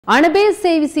ಅಣಬೆ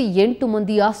ಸೇವಿಸಿ 8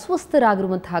 ಮಂದಿ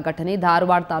ಅಸ್ವಸ್ಥರಾಗಿರುವಂತಹ ಘಟನೆ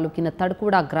ಧಾರವಾಡ ತಾಲೂಕಿನ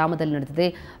ತಡಕೋಡ ಗ್ರಾಮದಲ್ಲಿ ನಡೆದಿದೆ.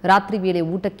 ರಾತ್ರಿ ವೇಳೆ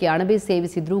ಊಟಕ್ಕೆ ಅಣಬೆ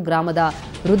ಸೇವಿಸಿದ್ರು ಗ್ರಾಮದ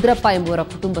ರುದ್ರಪ್ಪ ಎಂಬುವರ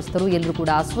ಕುಟುಂಬಸ್ಥರು ಎಲ್ಲರೂ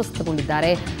ಕೂಡ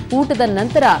ಅಸ್ವಸ್ಥಗೊಂಡಿದ್ದಾರೆ. ಊಟದ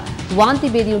ನಂತರ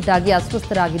ವಾಂತಿ ಭೇದಿಯುಂಟಾಗಿ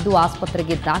ಅಸ್ವಸ್ಥರಾಗಿದ್ದು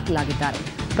ಆಸ್ಪತ್ರೆಗೆ ದಾಖಲಾಗಿದ್ದಾರೆ.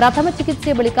 ಪ್ರಥಮ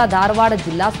ಚಿಕಿತ್ಸೆ ಬಳಿಕ ಧಾರವಾಡ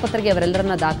ಜಿಲ್ಲಾಸ್ಪತ್ರೆಗೆ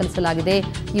ಅವರೆಲ್ಲರನ್ನ ದಾಖಲಿಸಲಾಗಿದೆ.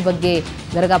 ಈ ಬಗ್ಗೆ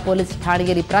ಗರಗ ಪೊಲೀಸ್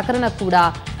ಠಾಣೆಯಲ್ಲಿ ಪ್ರಕರಣ ಕೂಡ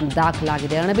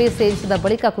ದಾಖಲಾಗಿದೆ. ಅಣಬೆ ಸೇವಿಸಿದ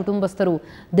ಬಳಿಕ ಕುಟುಂಬಸ್ಥರು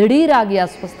ದಿಢೀರಾಗಿ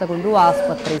ಅಸ್ವಸ್ಥಗೊಂಡು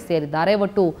ಆಸ್ಪತ್ರೆ ಸೇರಿದ್ದಾರೆ.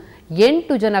 ಒಟ್ಟು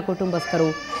 8 ಜನ ಕುಟುಂಬಸ್ಥರು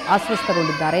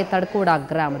ಅಸ್ವಸ್ಥಗೊಂಡಿದ್ದಾರೆ ತಡಕೋಡ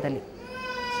ಗ್ರಾಮದಲ್ಲಿ.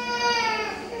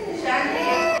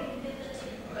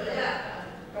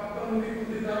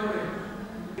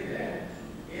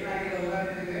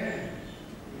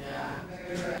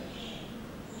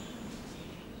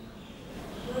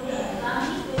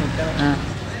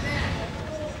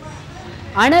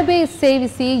 ಅಣಬೆ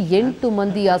ಸೇವಿಸಿ 8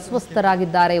 ಮಂದಿ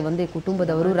ಅಸ್ವಸ್ಥರಾಗಿದ್ದಾರೆ. ಒಂದೇ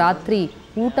ಕುಟುಂಬದವರು ರಾತ್ರಿ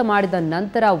ಊಟ ಮಾಡಿದ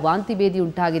ನಂತರ ವಾಂತಿ ಭೇದಿ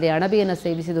ಉಂಟಾಗಿದೆ. ಅಣಬೆಯನ್ನು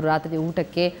ಸೇವಿಸಿದರು ರಾತ್ರಿ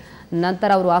ಊಟಕ್ಕೆ, ನಂತರ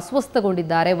ಅವರು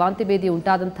ಅಸ್ವಸ್ಥಗೊಂಡಿದ್ದಾರೆ. ವಾಂತಿ ಭೇದಿ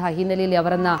ಉಂಟಾದಂತಹ ಹಿನ್ನೆಲೆಯಲ್ಲಿ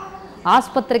ಅವರನ್ನು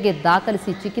ಆಸ್ಪತ್ರೆಗೆ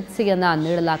ದಾಖಲಿಸಿ ಚಿಕಿತ್ಸೆಯನ್ನು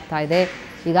ನೀಡಲಾಗ್ತಾ ಇದೆ.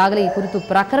 ಈಗಾಗಲೇ ಈ ಕುರಿತು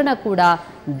ಪ್ರಕರಣ ಕೂಡ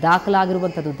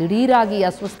ದಾಖಲಾಗಿರುವಂಥದ್ದು. ದಿಢೀರಾಗಿ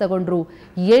ಅಸ್ವಸ್ಥಗೊಂಡರು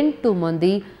 8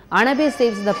 ಮಂದಿ. ಅಣಬೆ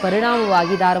ಸೇವಿಸಿದ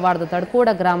ಪರಿಣಾಮವಾಗಿ ಧಾರವಾಡದ ತಡಕೋಡ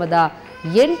ಗ್ರಾಮದ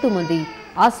 8 ಮಂದಿ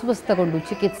ಅಸ್ವಸ್ಥಗೊಂಡು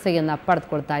ಚಿಕಿತ್ಸೆಯನ್ನು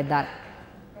ಪಡೆದುಕೊಳ್ತಾ ಇದ್ದಾರೆ.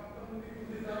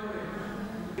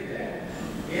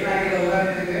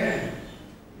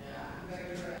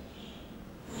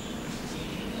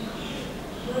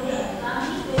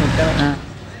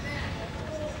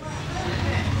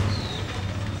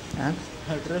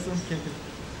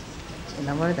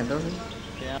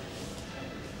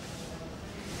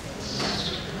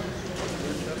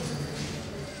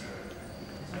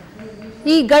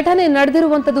 ಈ ಘಟನೆ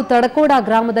ನಡೆದಿರುವಂಥದ್ದು ತಡಕೋಡ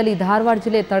ಗ್ರಾಮದಲ್ಲಿ. ಧಾರವಾಡ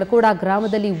ಜಿಲ್ಲೆ ತಡಕೋಡ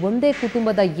ಗ್ರಾಮದಲ್ಲಿ ಒಂದೇ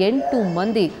ಕುಟುಂಬದ 8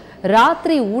 ಮಂದಿ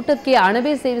ರಾತ್ರಿ ಊಟಕ್ಕೆ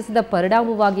ಅಣಬೆ ಸೇವಿಸಿದ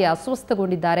ಪರಿಣಾಮವಾಗಿ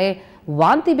ಅಸ್ವಸ್ಥಗೊಂಡಿದ್ದಾರೆ.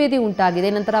 ವಾಂತಿ ಭೇದಿ ಉಂಟಾಗಿದೆ.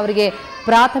 ನಂತರ ಅವರಿಗೆ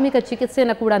ಪ್ರಾಥಮಿಕ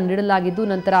ಚಿಕಿತ್ಸೆಯನ್ನು ಕೂಡ ನೀಡಲಾಗಿದ್ದು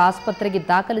ನಂತರ ಆಸ್ಪತ್ರೆಗೆ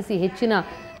ದಾಖಲಿಸಿ ಹೆಚ್ಚಿನ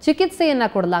ಚಿಕಿತ್ಸೆಯನ್ನು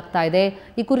ಕೊಡಲಾಗ್ತಾ ಇದೆ.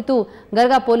 ಈ ಕುರಿತು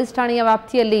ಗರಗ ಪೊಲೀಸ್ ಠಾಣೆಯ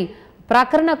ವ್ಯಾಪ್ತಿಯಲ್ಲಿ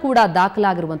ಪ್ರಕರಣ ಕೂಡ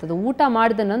ದಾಖಲಾಗಿರುವಂಥದ್ದು. ಊಟ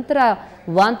ಮಾಡಿದ ನಂತರ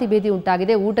ವಾಂತಿ ಭೇದಿ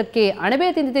ಉಂಟಾಗಿದೆ. ಊಟಕ್ಕೆ ಅಣಬೆ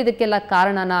ತಿಂದಿದೆ ಇದಕ್ಕೆಲ್ಲ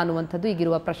ಕಾರಣನಾ ಅನ್ನುವಂಥದ್ದು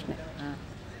ಈಗಿರುವ ಪ್ರಶ್ನೆ.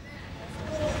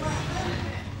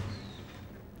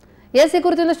 ಈ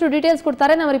ಕುರಿತು ಇನ್ನಷ್ಟು ಡೀಟೇಲ್ಸ್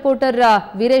ಕೊಡ್ತಾರೆ ನಮ್ಮ ರಿಪೋರ್ಟರ್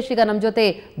ವೀರೇಶ್. ಈಗ ನಮ್ಮ ಜೊತೆ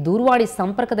ದೂರವಾಣಿ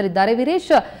ಸಂಪರ್ಕದಲ್ಲಿದ್ದಾರೆ.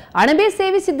 ವೀರೇಶ್, ಅಣಬೆ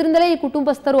ಸೇವಿಸಿದ್ರಿಂದಲೇ ಈ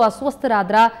ಕುಟುಂಬಸ್ಥರು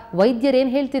ಅಸ್ವಸ್ಥರಾದ್ರ,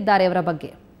 ವೈದ್ಯರೇನು ಹೇಳ್ತಿದ್ದಾರೆ ಅವರ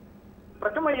ಬಗ್ಗೆ?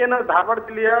 ಪ್ರಥಮ ಏನು ಧಾರವಾಡ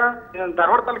ಜಿಲ್ಲೆಯ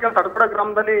ಧಾರವಾಡ ತಾಲೂಕಿನ ತಡಕೋಡ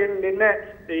ಗ್ರಾಮದಲ್ಲಿ ನಿನ್ನೆ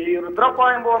ಈ ರುದ್ರಪ್ಪ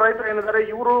ಎಂಬ ರೈತರು ಏನಿದ್ದಾರೆ,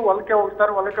 ಇವರು ಹೊಲಕ್ಕೆ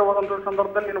ಹೋಗ್ತಾರೆ. ಹೊಲಕ್ಕೆ ಹೋದಂತ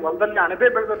ಸಂದರ್ಭದಲ್ಲಿ ಹೊಲದಲ್ಲಿ ಅಣಬೆ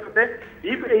ಬೆಳೆದಿರ್ತದೆ.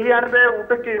 ಈ ಅಣಬೆ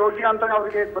ಊಟಕ್ಕೆ ಯೋಗ್ಯ ಅಂತ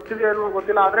ಅವರಿಗೆ ಗೊತ್ತಿದೆ ಅಲ್ವೋ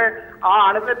ಗೊತ್ತಿಲ್ಲ. ಆದ್ರೆ ಆ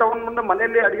ಅಣಬೆ ತಗೊಂಡ್ಬಂದು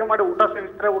ಮನೆಯಲ್ಲಿ ಅಡಿಗೆ ಮಾಡಿ ಊಟ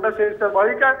ಸೇವಿಸಿದ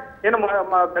ಬಳಿಕ ಏನು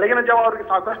ಬೆಳಗಿನ ಜಾವ ಅವರಿಗೆ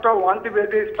ಸಾಕಷ್ಟು ವಾಂತಿ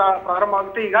ಭೇದಿ ಪ್ರಾರಂಭ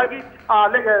ಆಗುತ್ತೆ. ಹೀಗಾಗಿ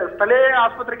ಅಲ್ಲಿಗೆ ಸ್ಥಳೀಯ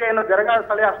ಆಸ್ಪತ್ರೆಗೆ ಏನು ಗರಗ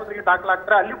ಸ್ಥಳೀಯ ಆಸ್ಪತ್ರೆಗೆ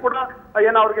ದಾಖಲಾಗ್ತಾರೆ. ಅಲ್ಲಿ ಕೂಡ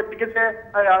ಏನು ಅವ್ರಿಗೆ ಚಿಕಿತ್ಸೆ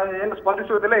ಏನು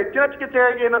ಸ್ಪಂದಿಸುವುದಿಲ್ಲ. ಹೆಚ್ಚಿನ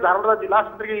ಚಿಕಿತ್ಸೆಯಾಗಿ ಏನು ಧಾರವಾಡ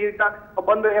ಜಿಲ್ಲಾಸ್ಪತ್ರೆಗೆ ಈಗ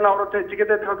ಬಂದು ಏನು ಅವರು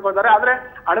ಚಿಕಿತ್ಸೆ ತೆಗೆದುಕೊಳ್ತಾರೆ. ಆದ್ರೆ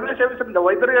ಅಣಬೆ ಸೇವಿಸದಿಂದ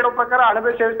ವೈದ್ಯರು ಹೇಳೋ ಪ್ರಕಾರ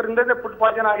ಅಣಬೆ ಸೇವಿಸದ್ರಿಂದ ಫುಡ್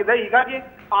ಪಾಯ್ಸನ್ ಆಗಿದೆ. ಹೀಗಾಗಿ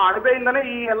ಆ ಅಣಬೆಯಿಂದನೇ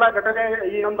ಈ ಎಲ್ಲಾ ಘಟನೆ,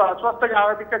 ಈ ಒಂದು ಅಸ್ವಸ್ಥಗೆ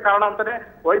ಆಗೋದಕ್ಕೆ ಕಾರಣ ಅಂತಾನೆ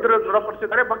ವೈದ್ಯರು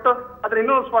ದೃಢಪಡಿಸಿದ್ದಾರೆ. ಬಟ್ ಆದ್ರೆ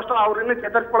ಇನ್ನೂ ಸ್ಪಷ್ಟ ಅವ್ರನ್ನ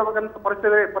ಚೇತರಿಸಿಕೊಳ್ಬೇಕಂತ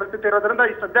ಪರಿಸ್ಥಿತಿ ಇರೋದ್ರಿಂದ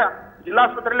ಈ ಸದ್ಯ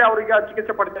ಜಿಲ್ಲಾಸ್ಪತ್ರೆಯಲ್ಲಿ ಅವರಿಗೆ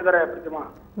ಚಿಕಿತ್ಸೆ ಪಡ್ತಿದ್ದಾರೆ. ಪ್ರತಿಮಾ,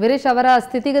 ವೀರೇಶ್, ಅವರ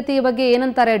ಸ್ಥಿತಿಗತಿಯ ಬಗ್ಗೆ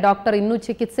ಏನಂತಾರೆ ಡಾಕ್ಟರ್? ಇನ್ನೂ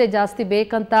ಚಿಕಿತ್ಸೆ ಜಾಸ್ತಿ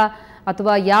ಬೇಕಂತ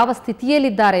ಅಥವಾ ಯಾವ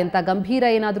ಸ್ಥಿತಿಯಲ್ಲಿದ್ದಾರೆ ಅಂತ? ಗಂಭೀರ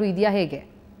ಏನಾದ್ರೂ ಇದೆಯಾ, ಹೇಗೆ?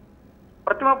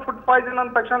 ಪ್ರತಿಮಾ, ಫುಡ್ ಪಾಯ್ಸನ್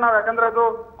ಅಂದ ತಕ್ಷಣ ನಾವು ಯಾಕಂದ್ರೆ ಅದು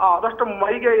ಆದಷ್ಟು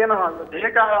ಮೈಗೆ ಏನು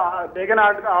ದೇಹಕ್ಕೆ ಬೇಗನೆ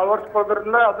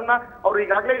ಅಳವಡಿಸ್ಕೊಳ್ಳೋದ್ರಿಂದ ಅದನ್ನ ಅವ್ರು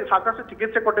ಈಗಾಗಲೇ ಸಾಕಷ್ಟು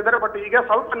ಚಿಕಿತ್ಸೆ ಕೊಟ್ಟಿದ್ದಾರೆ. ಬಟ್ ಈಗ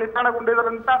ಸ್ವಲ್ಪ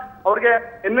ನಿಧಾನಗೊಂಡಿದ್ರಿಂದ ಅವ್ರಿಗೆ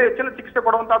ಇನ್ನೂ ಹೆಚ್ಚಿನ ಚಿಕಿತ್ಸೆ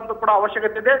ಕೊಡುವಂತದ್ದು ಕೂಡ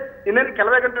ಅವಶ್ಯಕತೆ ಇದೆ. ಇನ್ನೇನು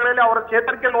ಕೆಲವೇ ಗಂಟೆಗಳಲ್ಲಿ ಅವರ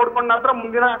ಚೇತರಿಕೆ ನೋಡ್ಕೊಂಡ ನಂತರ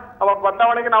ಮುಂದಿನ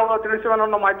ಬದಲಾವಣೆಗೆ ನಾವು ತಿಳಿಸುವ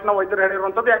ಅನ್ನೋ ಮಾಹಿತಿನ ವೈದ್ಯರು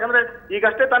ಹೇಳಿರುವಂತದ್ದು. ಯಾಕಂದ್ರೆ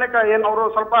ಈಗಷ್ಟೇ ತಾನೇ ಏನು ಅವರು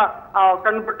ಸ್ವಲ್ಪ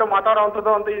ಕಣ್ಣು ಬಿಟ್ಟು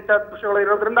ಮಾತಾಡುವಂಥದ್ದು ಅಂತ ಈ ದೃಶ್ಯಗಳು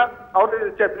ಇರೋದ್ರಿಂದ ಅವ್ರು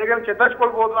ಬೇಗನೆ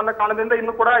ಚೇತರಿಸಿಕೊಳ್ಬಹುದು ಅನ್ನೋ ಕಾರಣದಿಂದ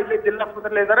ಇನ್ನೂ ಕೂಡ ಇಲ್ಲಿ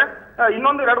ಜಿಲ್ಲಾಸ್ಪತ್ರೆಯಲ್ಲಿ ಇದ್ದಾರೆ.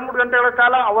 ಇನ್ನೊಂದು 2-3 ಗಂಟೆಗಳ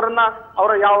ಕಾಲ ಅವರನ್ನ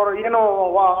ಏನು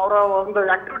ಅವರ ಒಂದು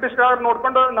ಆಕ್ಟಿವಿಟೀಸ್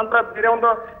ನೋಡ್ಕೊಂಡು ನಂತರ ಬೇರೆ ಒಂದು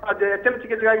ಹೆಚ್ಚಿನ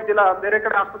ಚಿಕಿತ್ಸೆಗಾಗಿ ಬೇರೆ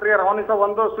ಕಡೆ ಆಸ್ಪತ್ರೆಗೆ ರವಾನಿಸುವ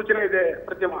ಒಂದು ಸೂಚನೆ ಇದೆ.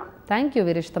 ಪ್ರತಿಮಾ, ಥ್ಯಾಂಕ್ ಯು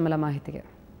ವೀರೇಶ್ ತಮ್ಮೆಲ್ಲ ಮಾಹಿತಿಗೆ.